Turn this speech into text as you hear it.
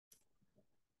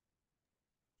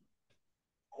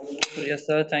Yes,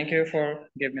 sir. Thank you for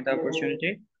giving me the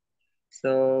opportunity.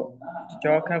 So, to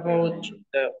talk about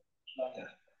the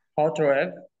hot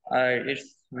wave,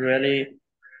 it's really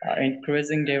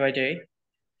increasing day by day,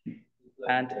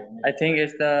 and I think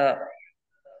it's the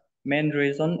main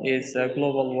reason is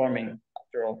global warming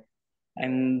after all.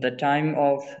 And the time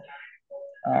of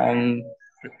um,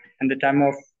 in the time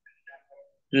of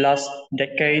last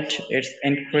decade, it's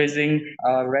increasing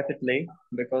rapidly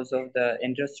because of the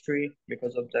industry,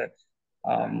 because of the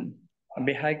um,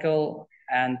 vehicle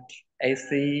and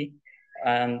AC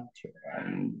and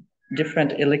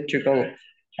different electrical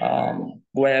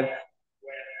web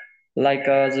like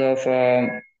us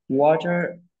of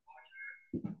water,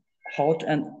 hot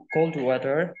and cold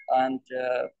weather, and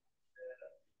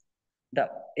the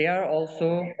air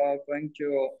also going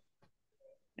to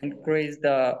increase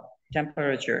the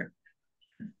temperature.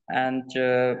 And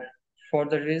for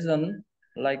the reason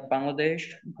like Bangladesh,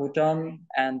 Bhutan,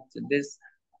 and this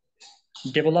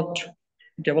developed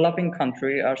developing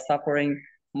country are suffering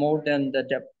more than the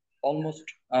almost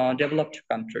developed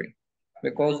country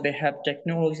because they have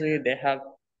technology, they have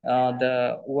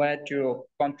the way to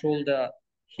control the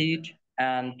heat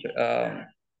and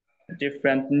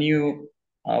different new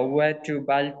way to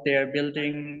build their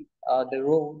building, the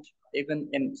road. Even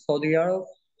in Saudi Arabia,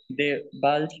 they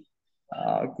build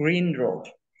green road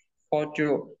for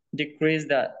to decrease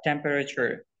the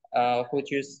temperature,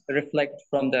 which is reflect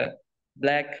from the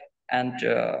black and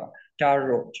tar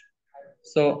road.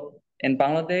 So in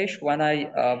Bangladesh, when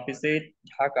I visit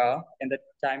Dhaka in the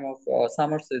time of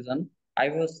summer season, I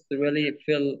was really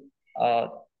feel uh,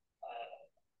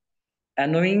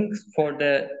 annoying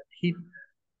heat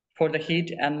for the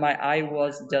heat, and my eye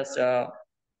was just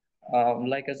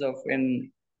like as of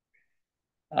in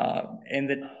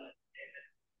the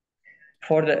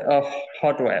for the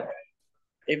hot wave.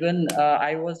 Even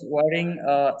I was wearing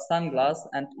sunglass,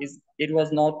 and it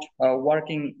was not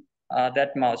working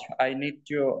that much. I need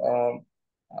to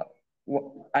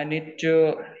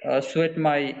sweat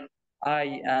my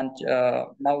eye and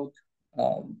mouth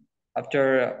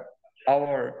after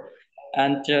hour.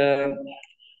 And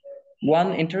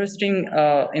one interesting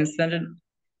incident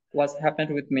was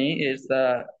happened with me is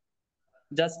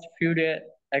just few days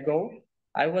ago.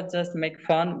 I was just make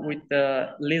fun with the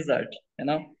lizard. You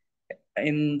know,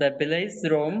 in the village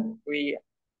room, we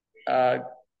uh,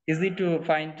 easy to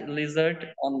find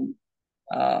lizard on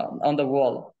the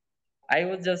wall. I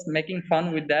was just making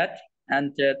fun with that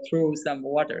and threw some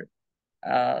water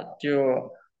to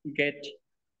get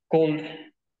cold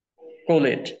cool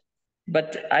it.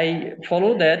 But I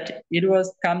follow that it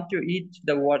was come to eat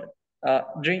the water,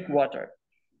 drink water,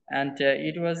 and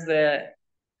it was a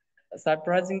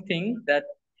surprising thing that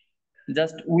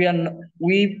just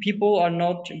we people are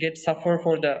not get suffer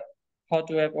for the hot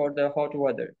wave or the hot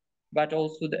weather, but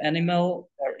also the animal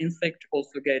or insect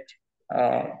also get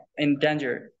in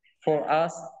danger for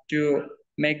us to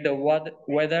make the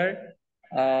weather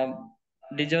um,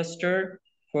 disaster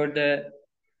for the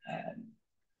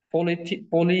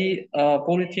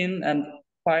polythene and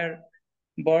fire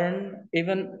burn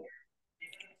even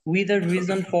with a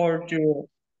reason for to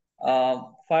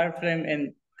fire flame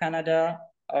in Canada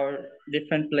or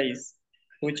different place,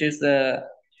 which is a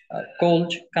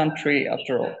cold country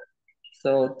after all.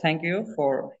 So thank you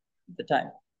for the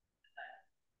time.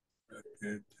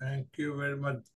 Okay, thank you very much.